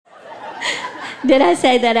Did I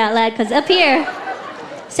say that out loud? Because up here,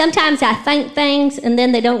 sometimes I think things and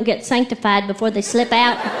then they don't get sanctified before they slip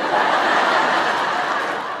out.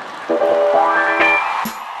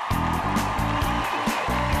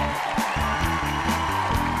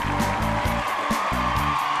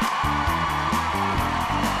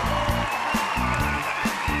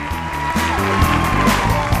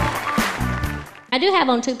 I do have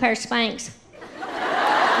on 2 pairs of Spanx.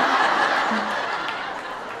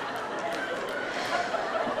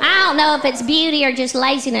 I don't know if it's beauty or just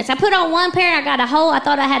laziness. I put on 1 pair and I got a hole. I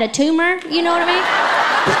thought I had a tumor. You know what I mean?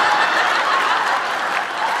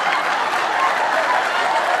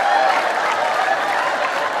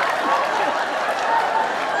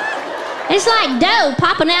 It's like dough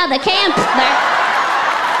popping out of the camp there.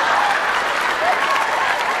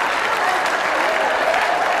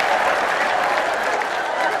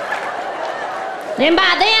 Then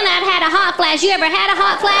by then I'd had a hot flash. You ever had a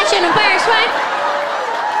hot flash in a pair of Spanx?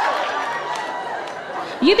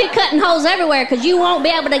 You be cutting holes everywhere because you won't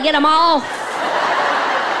be able to get them off.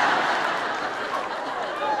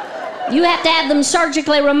 You have to have them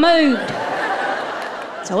surgically removed.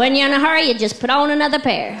 So when you're in a hurry, you just put on another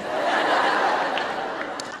pair.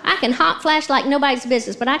 I can hot flash like nobody's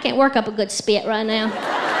business, but I can't work up a good spit right now.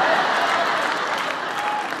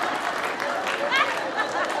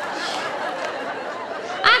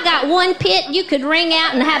 I got 1 pit you could wring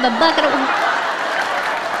out and have a bucket of...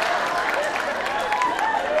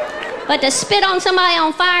 But to spit on somebody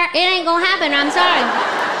on fire, it ain't gonna happen, I'm sorry.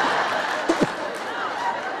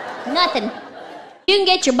 Nothing. You can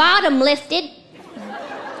get your bottom lifted,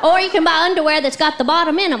 or you can buy underwear that's got the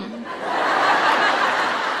bottom in them.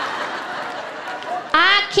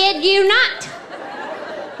 I kid you not.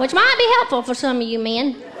 Which might be helpful for some of you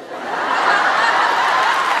men.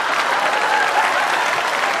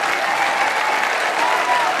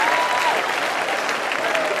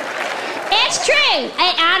 It's true.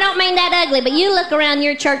 I don't mean that ugly, but you look around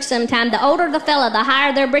your church sometime, the older the fella, the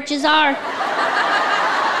higher their britches are.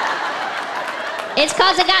 It's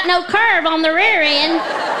because they got no curve on the rear end.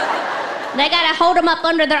 They got to hold them up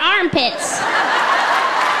under their armpits.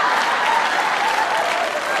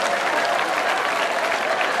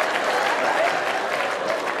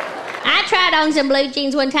 I tried on some blue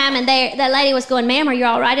jeans one time, and the lady was going, "Ma'am, are you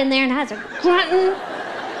all right in there?" And I was grunting.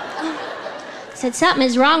 I said, "Something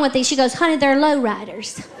is wrong with these." She goes, "Honey, they're low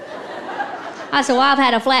riders." I said, "Well, I've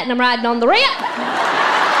had a flat and I'm riding on the rip."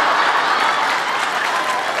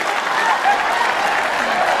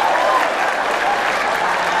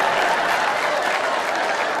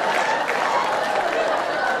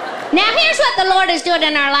 Now, here's what the Lord is doing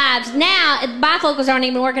in our lives. Now, bifocals aren't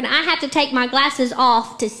even working. I have to take my glasses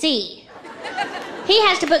off to see. He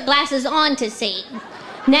has to put glasses on to see.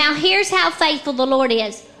 Now, here's how faithful the Lord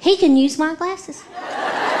is. He can use my glasses.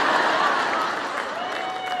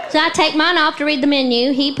 So I take mine off to read the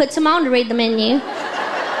menu. He puts them on to read the menu.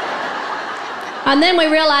 And then we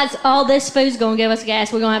realize, oh, this food's going to give us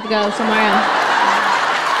gas. We're going to have to go somewhere else.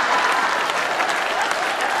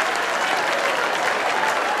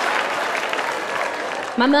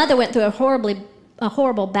 My mother went through a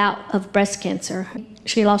horrible bout of breast cancer.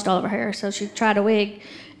 She lost all of her hair, so she tried a wig,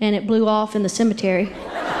 and it blew off in the cemetery.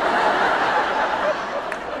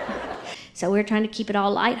 So we were trying to keep it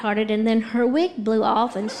all lighthearted, and then her wig blew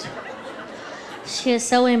off, and she was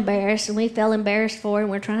so embarrassed, and we felt embarrassed for her,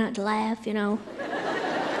 and we're trying not to laugh, you know.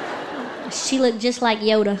 She looked just like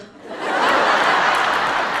Yoda.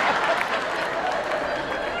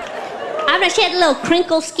 I know she had a little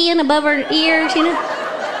crinkle skin above her ears, you know.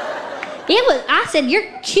 I said, "You're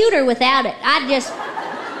cuter without it."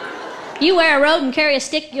 You wear a robe and carry a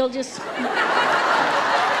stick, you'll just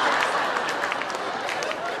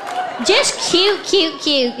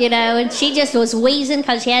cute, you know. And she just was wheezing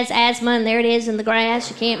because she has asthma, and there it is in the grass.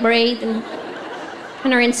 She can't breathe, and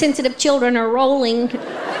her insensitive children are rolling.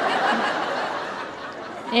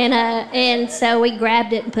 And so we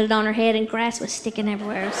grabbed it and put it on her head, and grass was sticking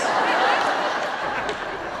everywhere.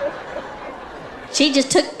 She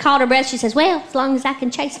just caught her breath. She says, "Well, as long as I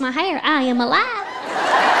can chase my hair, I am alive."